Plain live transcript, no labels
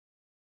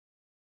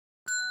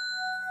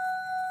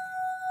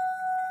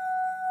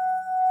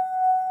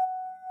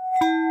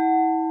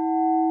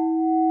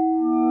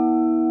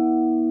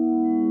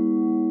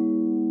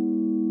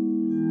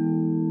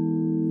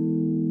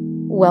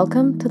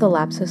Welcome to the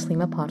Lapsus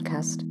Lima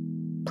podcast.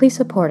 Please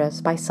support us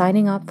by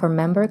signing up for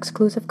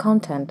member-exclusive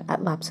content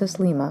at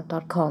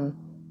lapsuslima.com.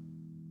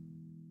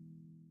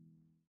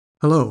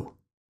 Hello,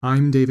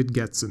 I'm David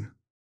Getson.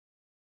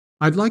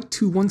 I'd like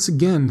to once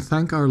again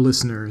thank our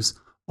listeners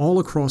all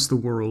across the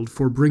world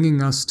for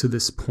bringing us to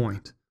this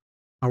point.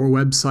 Our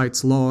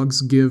website's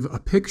logs give a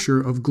picture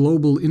of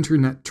global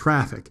internet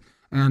traffic,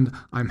 and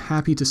I'm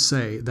happy to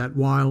say that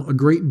while a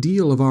great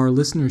deal of our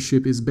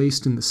listenership is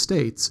based in the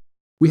States,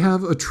 we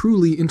have a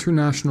truly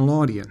international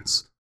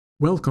audience.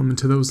 Welcome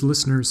to those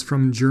listeners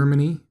from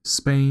Germany,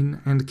 Spain,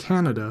 and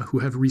Canada who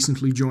have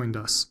recently joined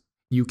us.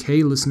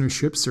 UK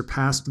listenership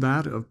surpassed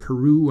that of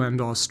Peru and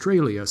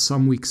Australia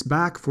some weeks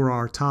back for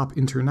our top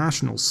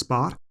international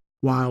spot,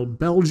 while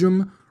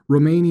Belgium,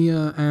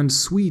 Romania, and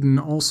Sweden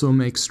also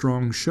make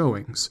strong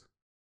showings.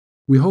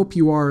 We hope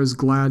you are as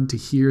glad to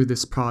hear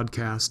this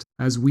podcast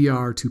as we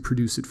are to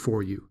produce it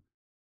for you.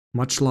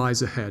 Much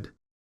lies ahead.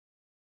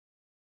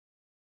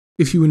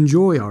 If you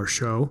enjoy our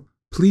show,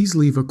 please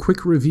leave a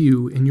quick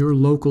review in your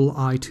local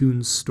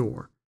iTunes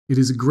store. It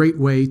is a great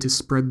way to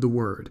spread the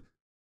word.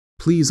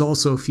 Please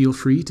also feel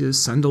free to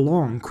send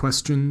along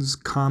questions,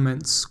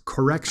 comments,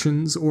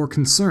 corrections, or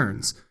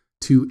concerns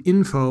to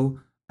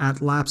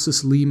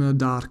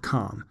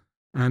info@lapsuslima.com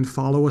and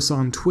follow us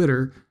on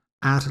Twitter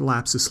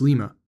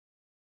 @lapsuslima.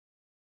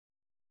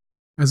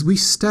 As we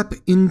step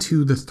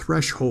into the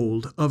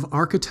threshold of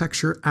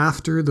architecture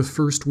after the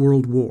First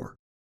World War,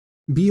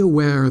 be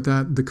aware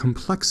that the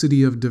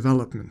complexity of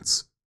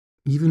developments,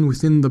 even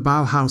within the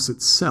Bauhaus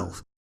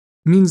itself,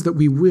 means that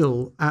we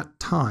will, at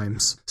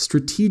times,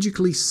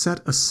 strategically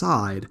set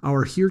aside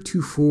our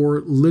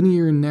heretofore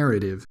linear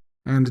narrative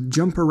and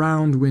jump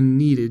around when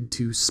needed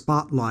to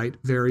spotlight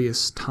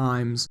various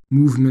times,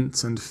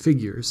 movements, and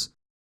figures.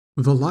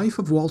 The life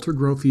of Walter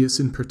Gropius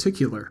in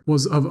particular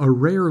was of a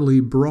rarely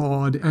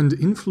broad and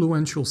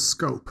influential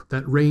scope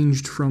that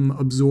ranged from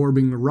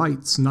absorbing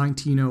Wright's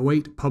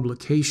 1908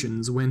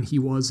 publications when he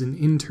was an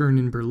intern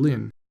in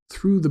Berlin,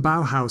 through the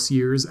Bauhaus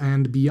years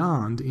and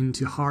beyond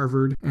into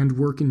Harvard and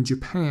work in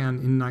Japan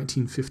in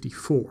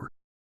 1954.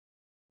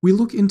 We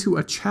look into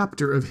a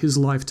chapter of his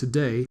life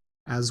today,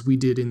 as we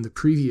did in the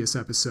previous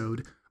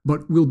episode,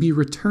 but we'll be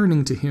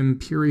returning to him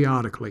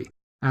periodically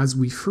as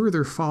we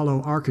further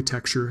follow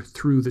architecture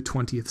through the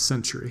 20th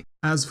century.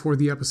 As for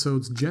the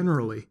episodes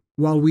generally,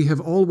 while we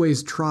have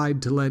always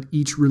tried to let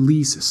each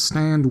release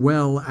stand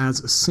well as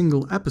a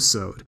single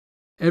episode,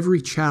 every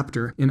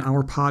chapter in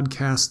our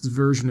podcast's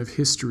version of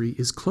history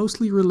is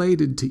closely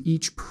related to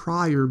each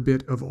prior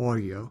bit of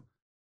audio.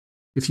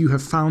 If you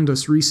have found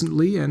us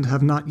recently and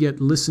have not yet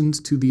listened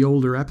to the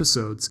older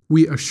episodes,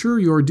 we assure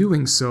your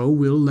doing so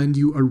will lend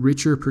you a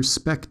richer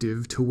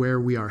perspective to where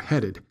we are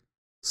headed,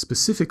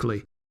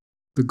 specifically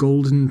the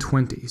Golden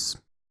Twenties.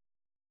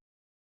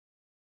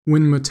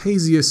 When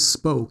Matthesius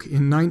spoke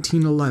in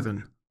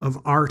 1911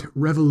 of art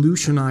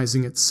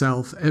revolutionizing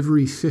itself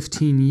every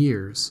 15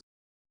 years,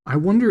 I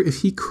wonder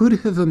if he could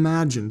have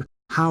imagined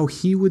how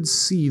he would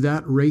see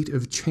that rate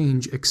of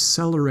change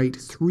accelerate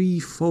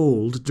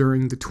threefold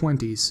during the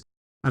 20s,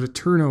 at a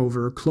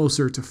turnover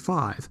closer to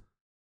 5.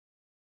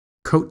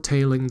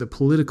 Coattailing the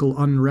political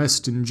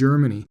unrest in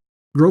Germany,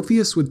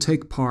 Gropius would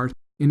take part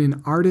in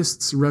an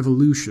artists'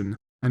 revolution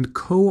and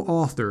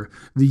co-author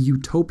the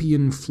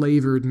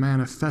utopian-flavored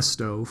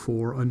manifesto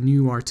for a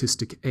new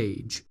artistic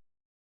age.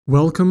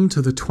 Welcome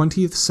to the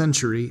 20th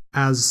century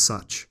as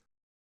such.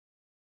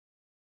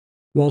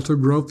 Walter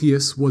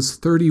Gropius was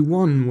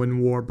 31 when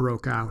war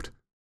broke out.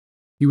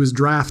 He was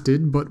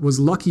drafted, but was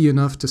lucky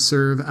enough to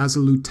serve as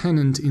a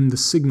lieutenant in the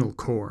Signal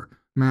Corps,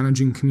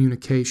 managing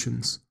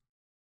communications.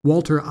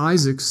 Walter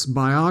Isaac's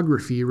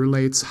biography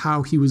relates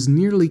how he was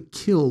nearly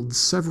killed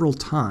several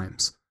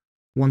times,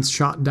 once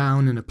shot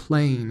down in a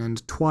plane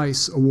and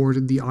twice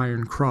awarded the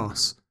Iron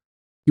Cross.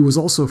 He was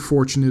also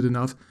fortunate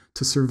enough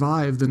to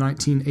survive the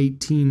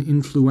 1918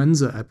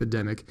 influenza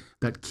epidemic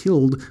that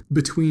killed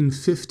between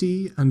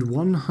 50 and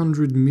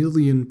 100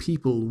 million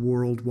people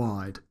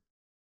worldwide.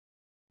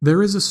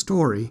 There is a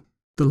story,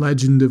 the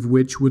legend of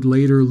which would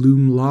later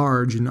loom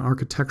large in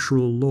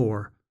architectural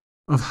lore,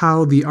 of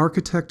how the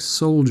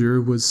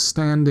architect-soldier was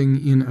standing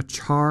in a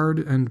charred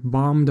and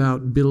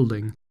bombed-out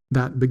building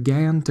that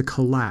began to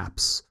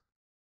collapse.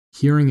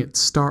 Hearing it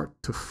start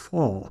to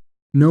fall,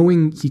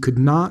 knowing he could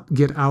not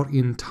get out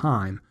in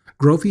time,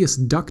 Gropius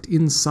ducked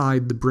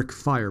inside the brick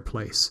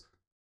fireplace.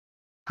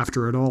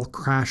 After it all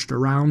crashed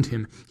around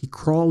him, he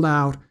crawled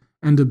out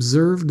and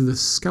observed the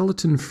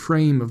skeleton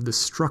frame of the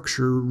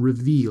structure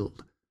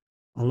revealed,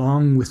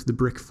 along with the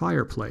brick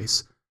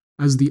fireplace,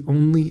 as the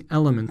only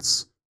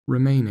elements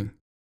remaining.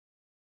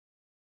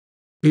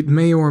 It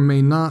may or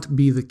may not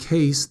be the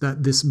case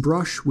that this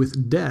brush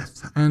with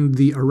death and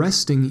the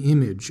arresting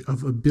image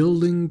of a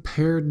building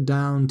pared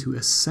down to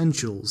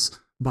essentials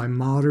by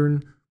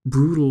modern,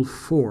 brutal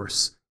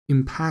force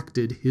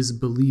impacted his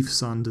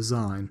beliefs on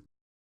design.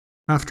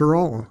 After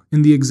all,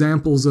 in the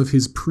examples of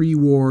his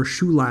pre-war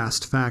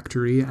Schuhlast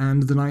factory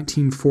and the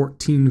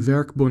 1914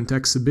 Werkbund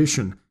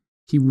exhibition,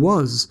 he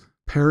was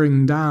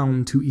paring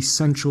down to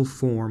essential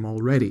form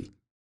already.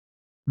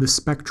 The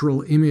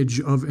spectral image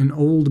of an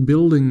old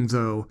building,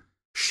 though,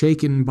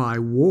 shaken by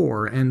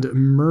war and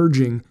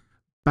emerging,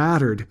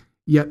 battered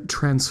yet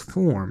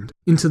transformed,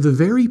 into the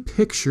very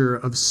picture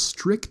of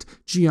strict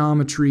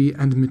geometry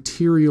and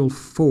material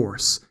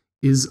force,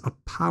 is a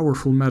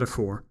powerful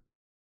metaphor.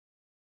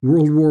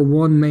 World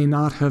War I may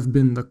not have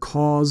been the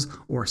cause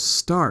or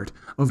start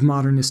of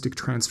modernistic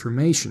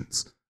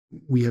transformations.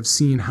 We have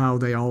seen how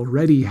they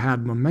already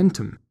had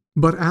momentum.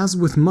 But as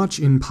with much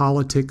in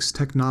politics,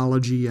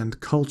 technology, and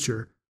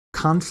culture,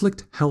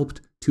 conflict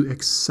helped to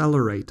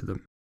accelerate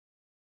them.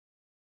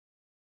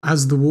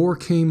 As the war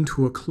came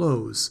to a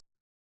close,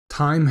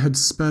 time had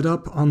sped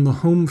up on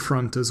the home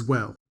front as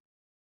well.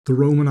 The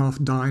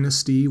Romanov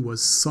dynasty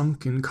was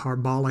sunk in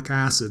carbolic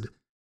acid.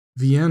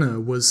 Vienna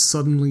was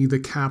suddenly the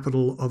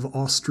capital of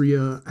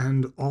Austria,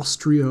 and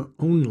Austria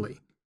only.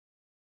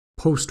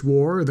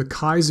 Post-war, the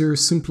Kaiser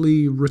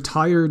simply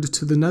retired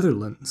to the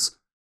Netherlands.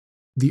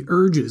 The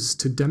urges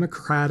to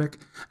democratic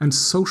and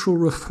social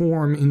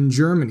reform in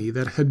Germany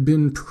that had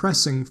been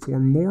pressing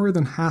for more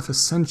than half a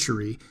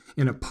century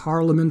in a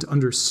parliament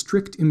under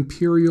strict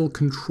imperial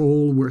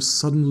control were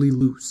suddenly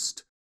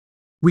loosed.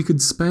 We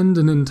could spend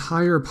an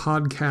entire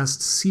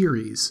podcast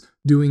series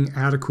doing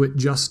adequate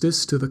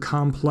justice to the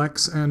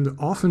complex and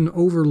often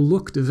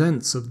overlooked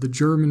events of the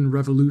German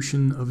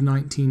Revolution of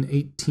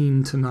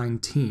 1918 to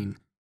 19.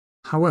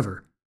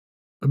 However,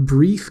 a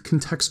brief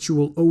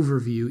contextual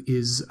overview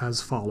is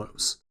as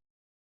follows.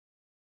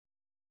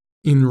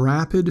 In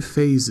rapid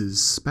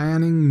phases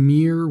spanning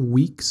mere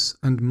weeks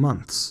and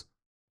months,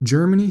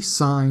 Germany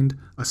signed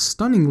a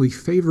stunningly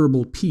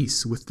favorable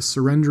peace with the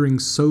surrendering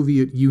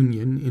Soviet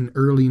Union in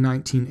early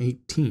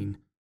 1918.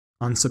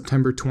 On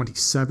September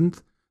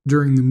 27th,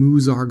 during the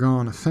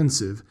Meuse-Argonne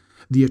offensive,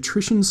 the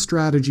attrition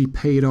strategy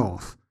paid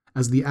off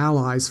as the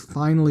Allies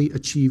finally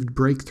achieved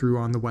breakthrough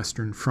on the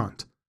Western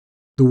Front.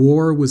 The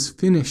war was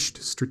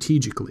finished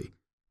strategically,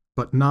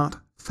 but not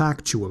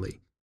factually.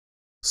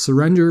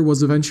 Surrender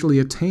was eventually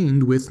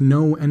attained with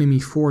no enemy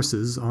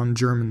forces on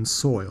German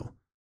soil.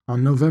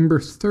 On November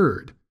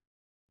 3rd,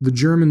 the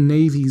German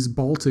Navy's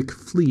Baltic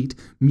Fleet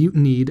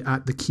mutinied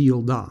at the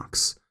Kiel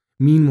docks.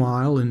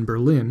 Meanwhile, in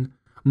Berlin,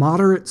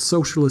 moderate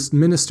socialist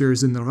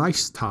ministers in the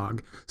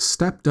Reichstag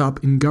stepped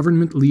up in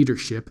government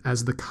leadership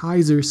as the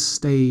Kaiser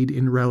stayed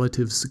in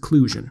relative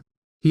seclusion.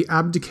 He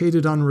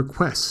abdicated on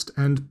request,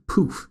 and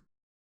poof,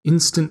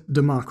 instant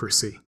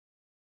democracy.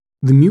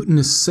 The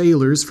mutinous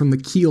sailors from the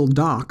Kiel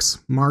docks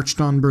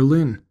marched on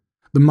Berlin.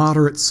 The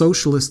moderate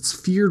socialists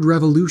feared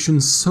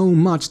revolution so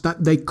much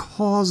that they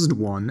caused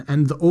one,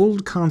 and the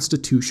old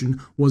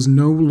constitution was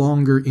no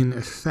longer in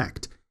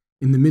effect.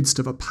 In the midst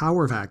of a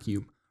power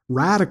vacuum,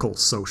 radical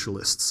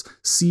socialists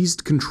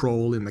seized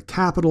control in the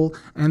capital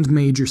and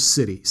major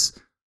cities.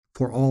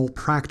 For all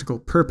practical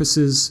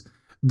purposes,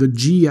 the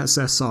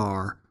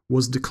GSSR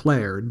was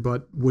declared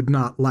but would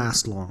not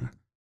last long.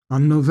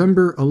 On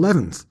November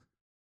 11th,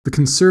 the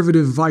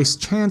conservative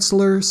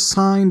vice-chancellor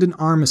signed an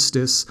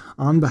armistice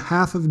on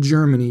behalf of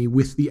Germany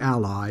with the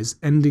Allies,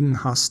 ending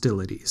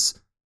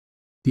hostilities.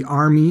 The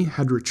army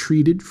had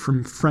retreated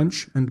from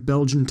French and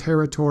Belgian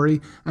territory,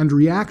 and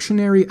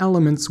reactionary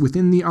elements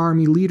within the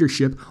army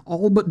leadership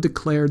all but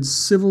declared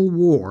civil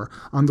war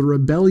on the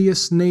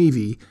rebellious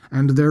navy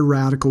and their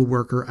radical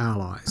worker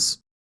allies.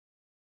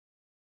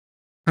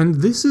 And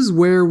this is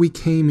where we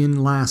came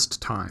in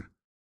last time.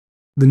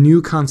 The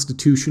new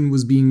constitution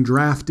was being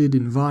drafted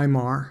in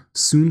Weimar,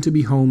 soon to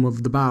be home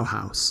of the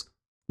Bauhaus,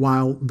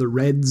 while the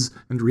Reds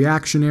and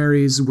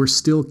reactionaries were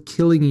still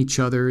killing each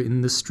other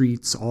in the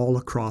streets all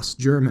across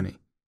Germany.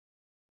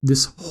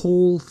 This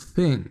whole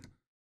thing,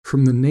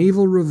 from the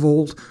naval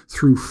revolt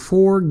through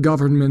 4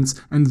 governments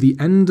and the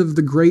end of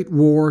the Great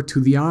War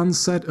to the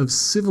onset of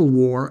civil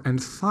war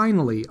and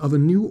finally of a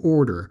new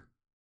order,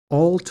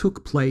 all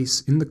took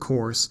place in the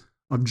course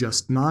of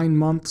just 9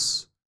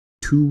 months,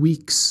 2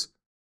 weeks,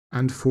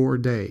 and 4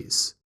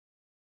 days.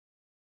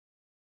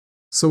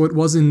 So it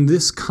was in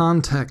this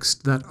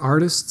context that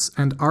artists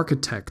and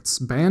architects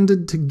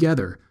banded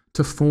together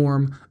to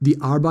form the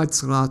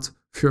Arbeitsrat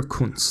für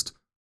Kunst,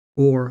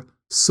 or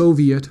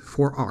Soviet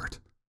for Art.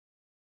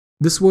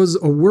 This was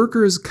a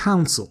workers'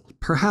 council,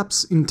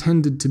 perhaps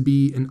intended to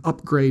be an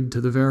upgrade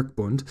to the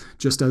Werkbund,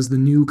 just as the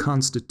new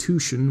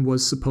constitution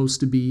was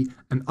supposed to be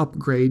an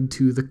upgrade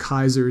to the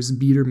Kaiser's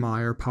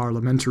Biedermeier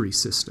parliamentary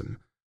system.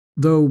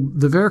 Though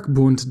the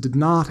Werkbund did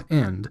not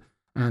end,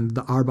 and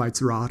the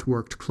Arbeitsrat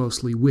worked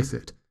closely with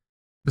it.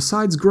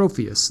 Besides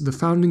Gropius, the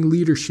founding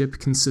leadership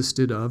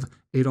consisted of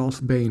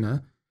Adolf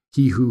Behne,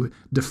 he who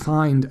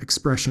defined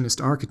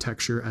Expressionist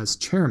architecture as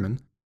chairman,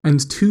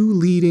 and 2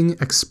 leading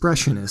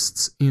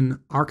expressionists in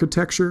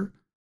architecture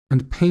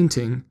and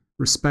painting,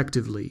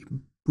 respectively,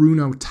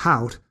 Bruno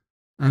Taut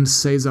and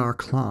César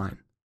Klein.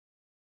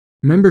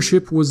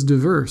 Membership was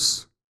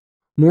diverse.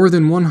 More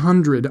than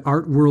 100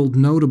 art world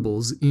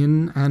notables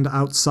in and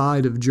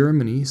outside of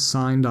Germany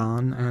signed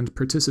on and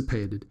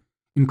participated,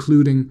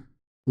 including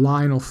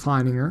Lionel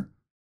Feininger,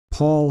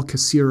 Paul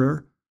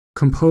Cassirer,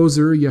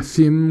 composer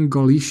Yefim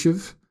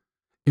Golishev,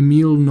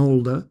 Emil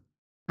Nolde,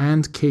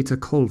 and Kata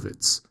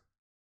Kollwitz.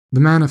 The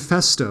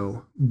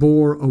manifesto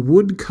bore a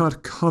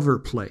woodcut cover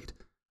plate,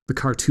 the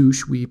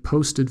cartouche we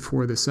posted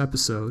for this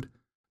episode,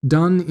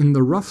 done in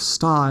the rough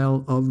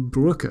style of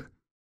Brücke,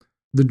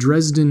 the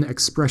Dresden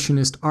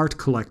expressionist art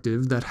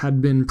collective that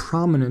had been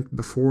prominent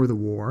before the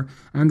war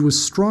and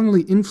was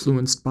strongly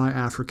influenced by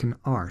African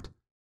art.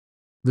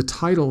 The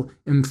title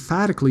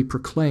emphatically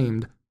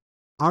proclaimed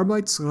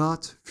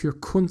Arbeitsrat für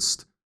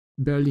Kunst,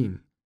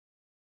 Berlin.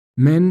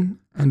 Men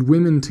and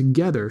women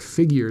together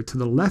figure to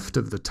the left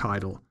of the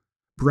title,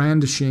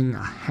 brandishing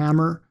a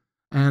hammer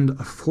and a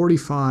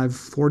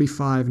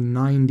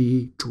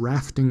 45-45-90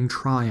 drafting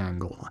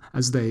triangle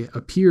as they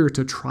appear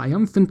to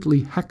triumphantly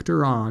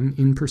hector on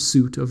in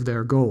pursuit of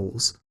their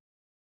goals.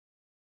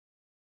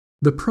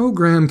 The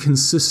program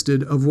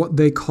consisted of what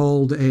they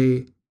called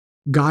a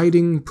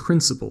guiding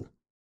principle,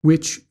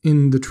 which,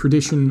 in the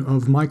tradition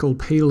of Michael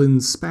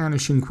Palin's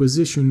Spanish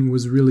Inquisition,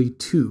 was really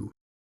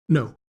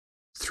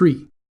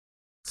three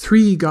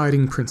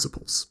guiding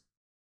principles.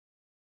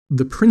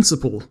 The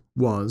principle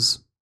was,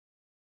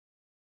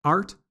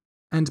 art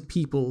and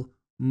people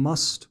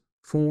must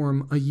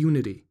form a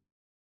unity.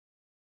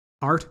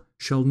 Art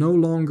shall no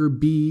longer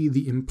be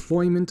the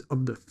employment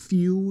of the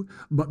few,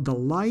 but the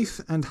life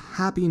and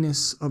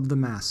happiness of the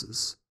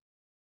masses.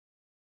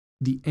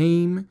 The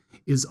aim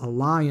is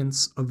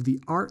alliance of the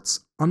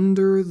arts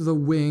under the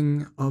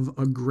wing of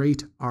a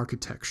great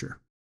architecture.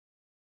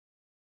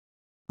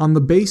 On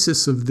the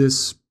basis of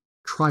this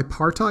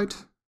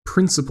tripartite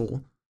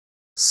principle,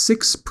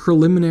 6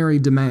 preliminary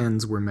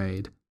demands were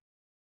made.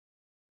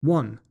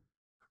 1.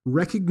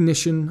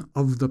 Recognition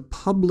of the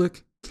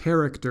public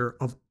character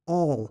of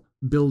all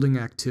building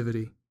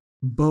activity,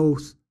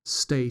 both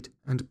state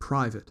and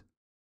private.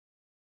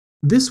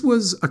 This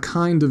was a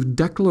kind of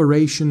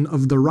declaration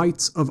of the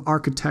rights of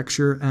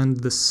architecture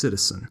and the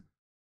citizen.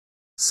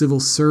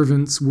 Civil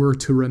servants were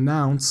to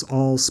renounce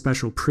all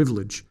special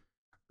privilege.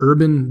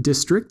 Urban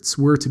districts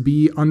were to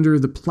be under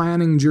the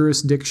planning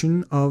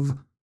jurisdiction of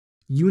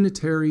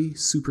unitary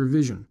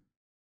supervision.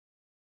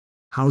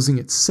 Housing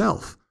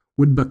itself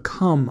would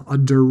become a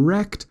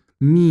direct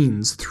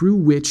means through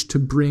which to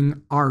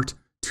bring art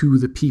to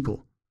the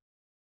people.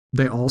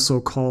 They also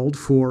called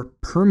for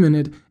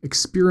permanent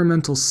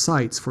experimental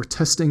sites for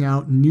testing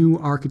out new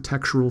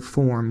architectural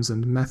forms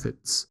and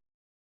methods.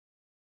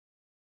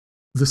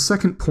 The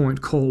second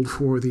point called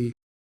for the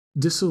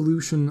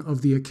dissolution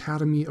of the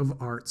Academy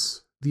of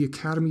Arts, the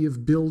Academy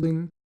of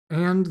Building,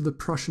 and the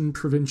Prussian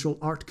Provincial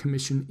Art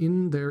Commission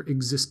in their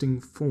existing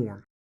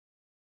form.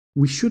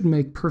 We should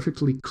make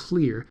perfectly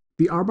clear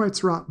the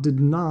Arbeitsrat did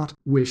not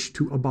wish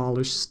to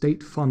abolish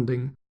state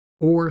funding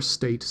or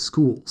state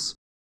schools.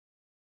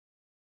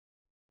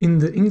 In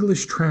the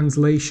English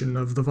translation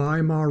of the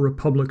Weimar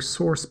Republic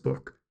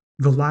sourcebook,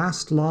 the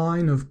last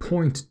line of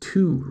point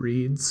 2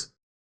 reads,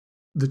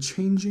 "The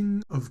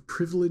changing of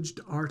privileged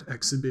art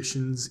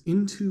exhibitions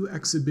into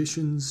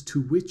exhibitions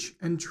to which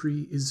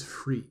entry is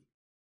free."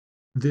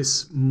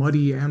 This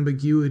muddy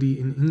ambiguity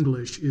in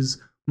English is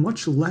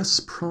much less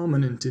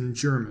prominent in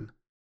German.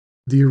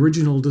 The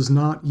original does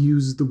not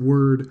use the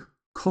word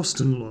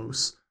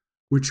kostenlos,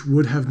 which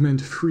would have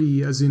meant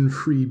free as in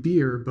free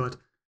beer, but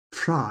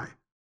frei,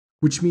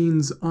 which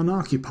means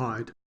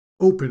unoccupied,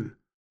 open,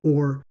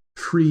 or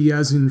free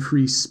as in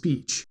free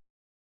speech.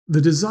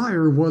 The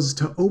desire was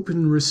to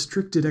open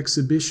restricted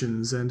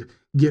exhibitions and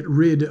get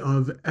rid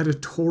of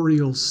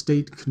editorial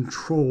state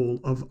control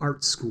of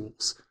art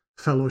schools,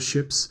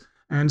 fellowships,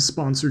 and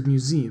sponsored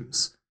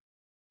museums.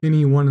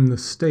 Anyone in the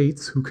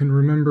States who can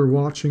remember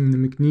watching the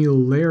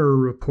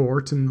McNeil-Lehrer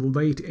report in the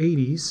late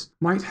 80s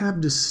might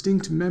have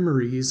distinct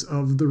memories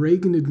of the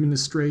Reagan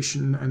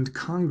administration and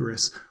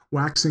Congress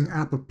waxing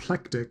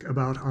apoplectic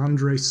about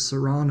Andres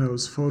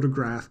Serrano's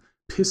photograph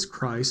Piss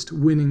Christ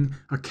winning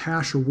a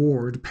cash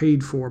award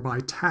paid for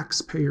by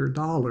taxpayer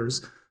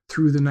dollars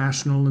through the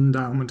National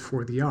Endowment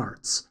for the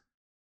Arts.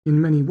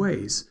 In many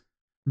ways,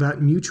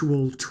 that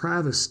mutual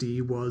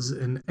travesty was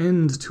an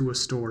end to a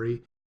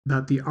story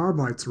that the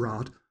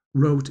Arbeitsrat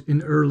wrote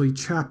in early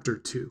Chapter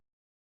 2.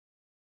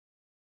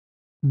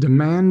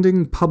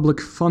 Demanding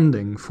public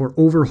funding for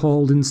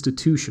overhauled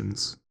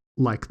institutions,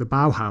 like the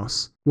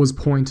Bauhaus, was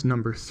point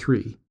number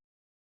 3.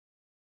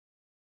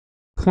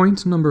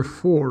 Point number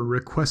 4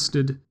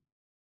 requested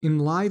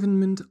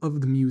enlivenment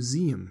of the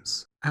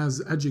museums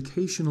as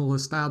educational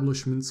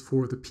establishments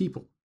for the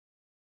people.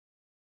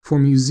 For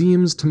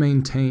museums to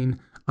maintain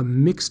a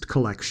mixed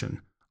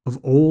collection of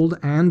old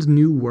and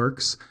new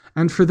works,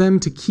 and for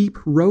them to keep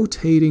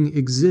rotating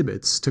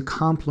exhibits to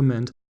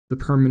complement the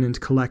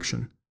permanent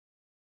collection.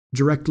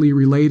 Directly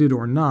related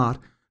or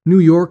not, New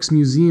York's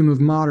Museum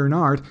of Modern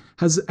Art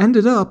has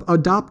ended up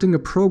adopting a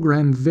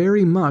program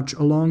very much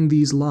along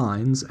these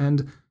lines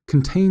and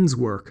contains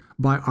work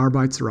by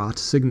Arbeitsrat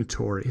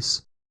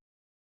signatories.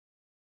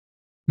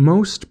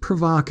 Most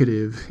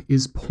provocative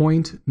is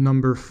point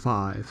number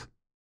 5,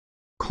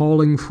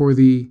 calling for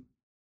the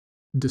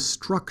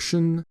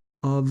destruction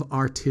of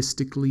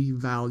artistically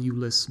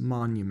valueless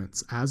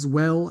monuments, as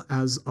well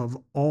as of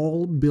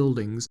all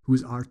buildings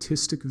whose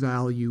artistic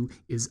value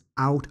is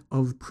out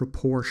of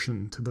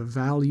proportion to the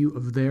value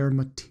of their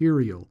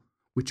material,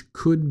 which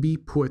could be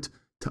put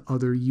to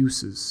other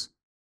uses.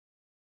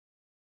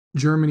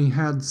 Germany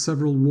had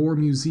several war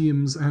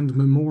museums and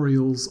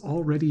memorials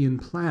already in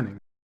planning,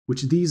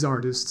 which these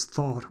artists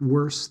thought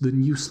worse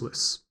than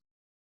useless.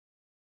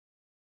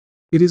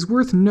 It is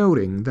worth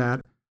noting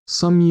that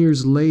some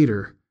years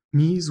later,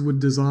 Mies would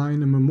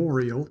design a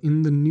memorial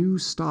in the new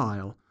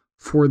style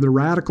for the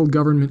radical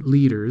government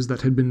leaders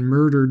that had been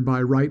murdered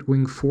by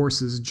right-wing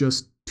forces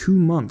just 2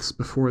 months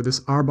before this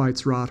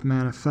Arbeitsrat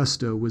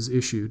manifesto was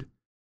issued.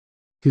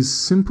 His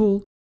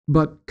simple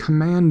but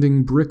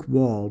commanding brick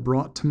wall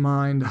brought to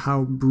mind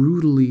how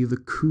brutally the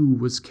coup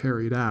was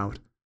carried out.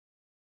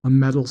 A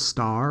metal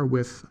star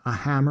with a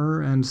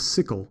hammer and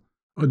sickle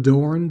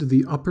adorned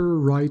the upper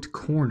right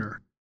corner.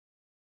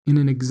 In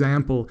an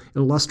example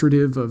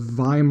illustrative of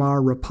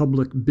Weimar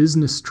Republic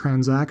business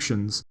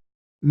transactions,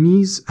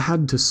 Mies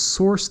had to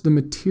source the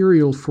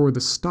material for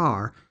the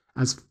star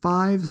as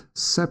 5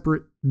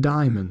 separate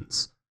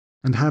diamonds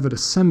and have it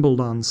assembled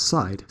on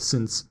site,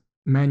 since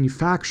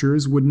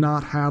manufacturers would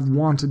not have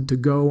wanted to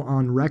go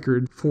on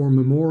record for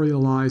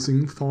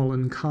memorializing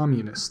fallen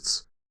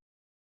communists.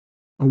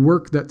 A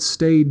work that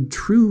stayed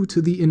true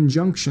to the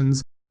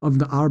injunctions of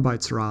the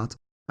Arbeitsrat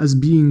as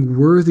being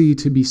worthy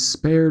to be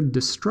spared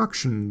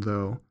destruction,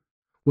 though,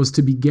 was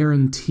to be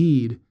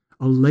guaranteed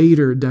a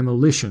later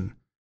demolition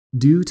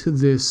due to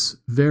this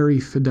very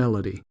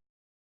fidelity.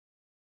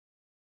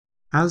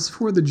 As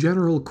for the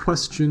general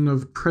question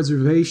of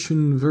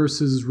preservation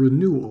versus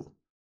renewal,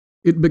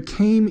 it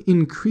became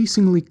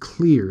increasingly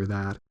clear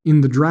that,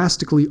 in the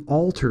drastically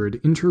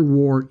altered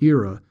interwar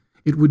era,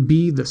 it would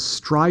be the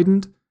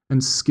strident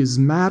and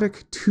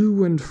schismatic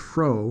to and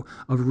fro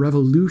of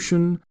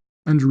revolution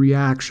and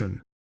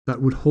reaction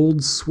that would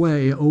hold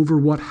sway over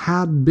what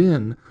had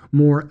been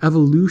more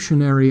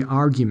evolutionary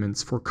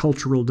arguments for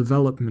cultural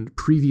development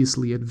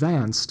previously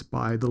advanced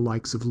by the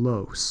likes of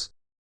Loos.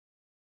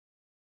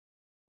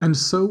 And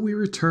so we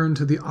return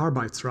to the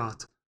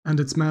Arbeitsrat and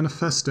its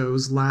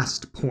manifesto's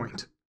last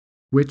point,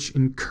 which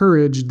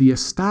encouraged the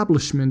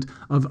establishment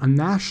of a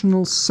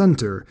national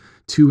center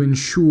to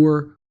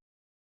ensure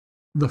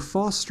the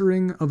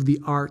fostering of the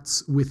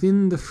arts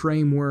within the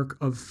framework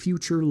of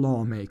future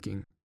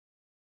lawmaking.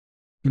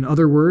 In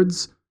other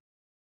words,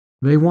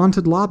 they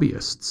wanted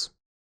lobbyists.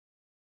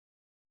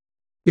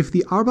 If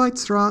the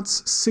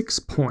Arbeitsrat's 6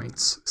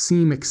 points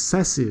seem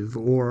excessive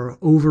or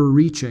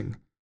overreaching,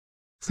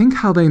 think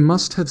how they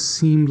must have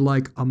seemed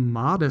like a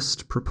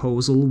modest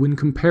proposal when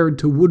compared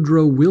to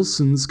Woodrow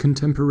Wilson's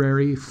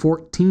contemporary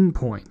 14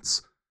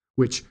 points,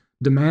 which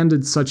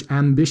demanded such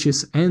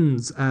ambitious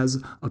ends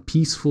as a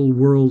peaceful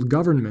world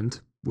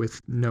government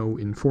with no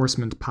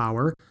enforcement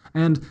power,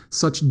 and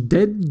such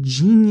dead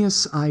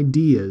genius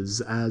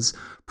ideas as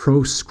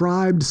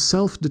proscribed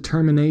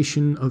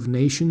self-determination of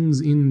nations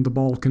in the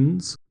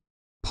Balkans,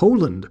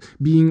 Poland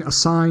being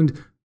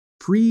assigned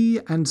free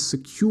and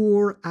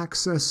secure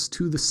access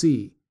to the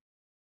sea,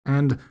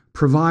 and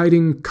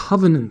providing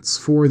covenants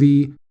for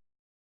the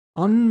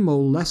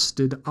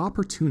unmolested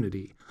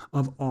opportunity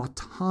of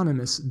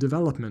autonomous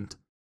development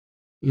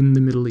in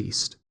the Middle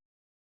East.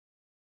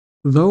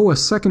 Though a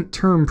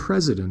second-term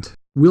president,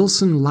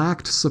 Wilson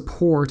lacked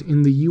support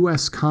in the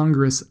U.S.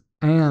 Congress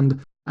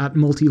and at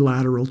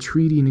multilateral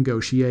treaty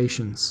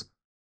negotiations.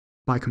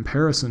 By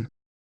comparison,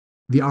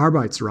 the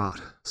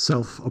Arbeitsrat,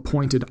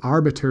 self-appointed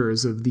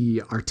arbiters of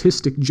the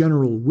artistic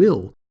general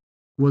will,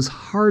 was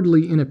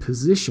hardly in a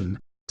position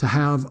to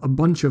have a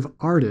bunch of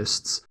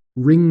artists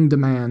wring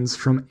demands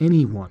from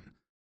anyone,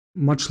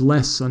 much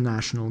less a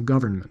national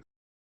government.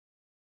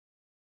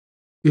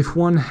 If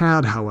one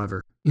had,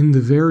 however, in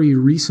the very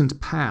recent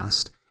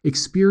past,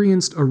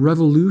 experienced a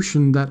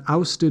revolution that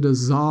ousted a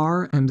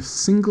czar and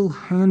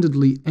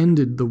single-handedly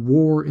ended the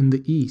war in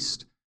the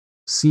East,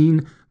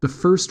 seen the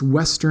first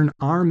Western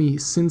army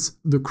since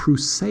the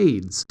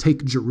Crusades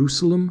take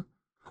Jerusalem,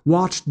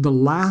 watched the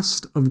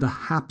last of the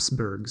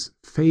Habsburgs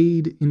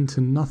fade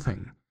into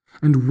nothing,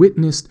 and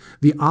witnessed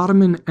the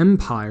Ottoman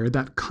Empire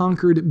that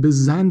conquered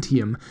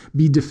Byzantium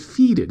be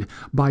defeated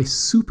by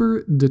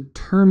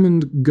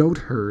super-determined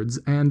goatherds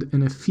and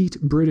an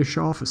effete British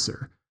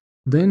officer,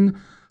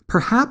 then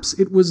perhaps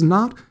it was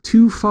not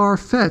too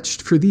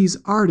far-fetched for these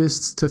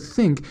artists to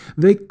think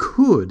they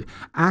could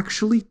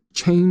actually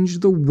change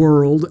the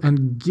world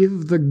and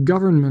give the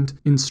government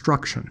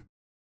instruction.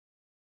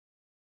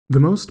 The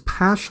most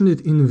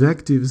passionate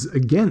invectives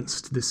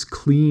against this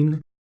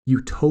clean,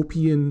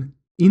 utopian,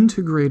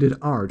 integrated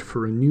art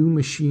for a new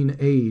machine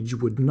age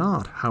would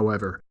not,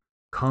 however,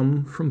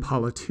 come from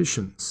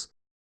politicians.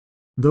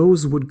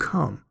 Those would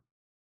come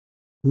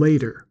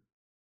later.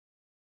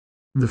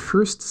 The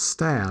first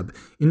stab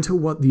into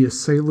what the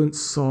assailants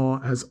saw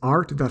as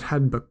art that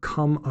had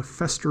become a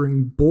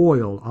festering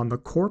boil on the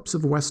corpse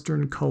of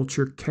Western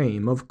culture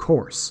came, of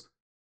course,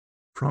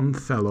 from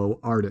fellow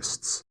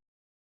artists.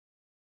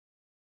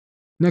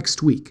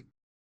 Next week,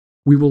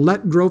 We will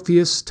let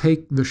Gropius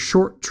take the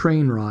short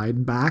train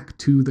ride back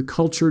to the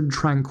cultured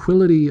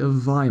tranquility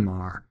of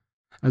Weimar,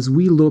 as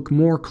we look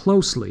more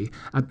closely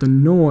at the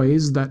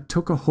noise that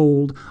took a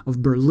hold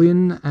of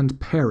Berlin and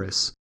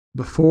Paris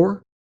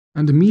before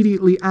and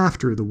immediately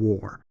after the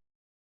war.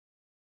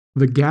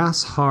 The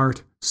gas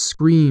heart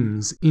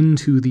screams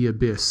into the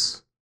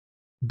abyss,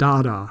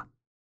 Dada,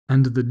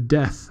 and the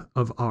death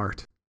of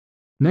art.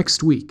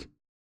 Next week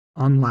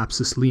on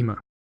Lapsus Lima.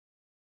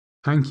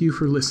 Thank you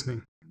for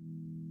listening.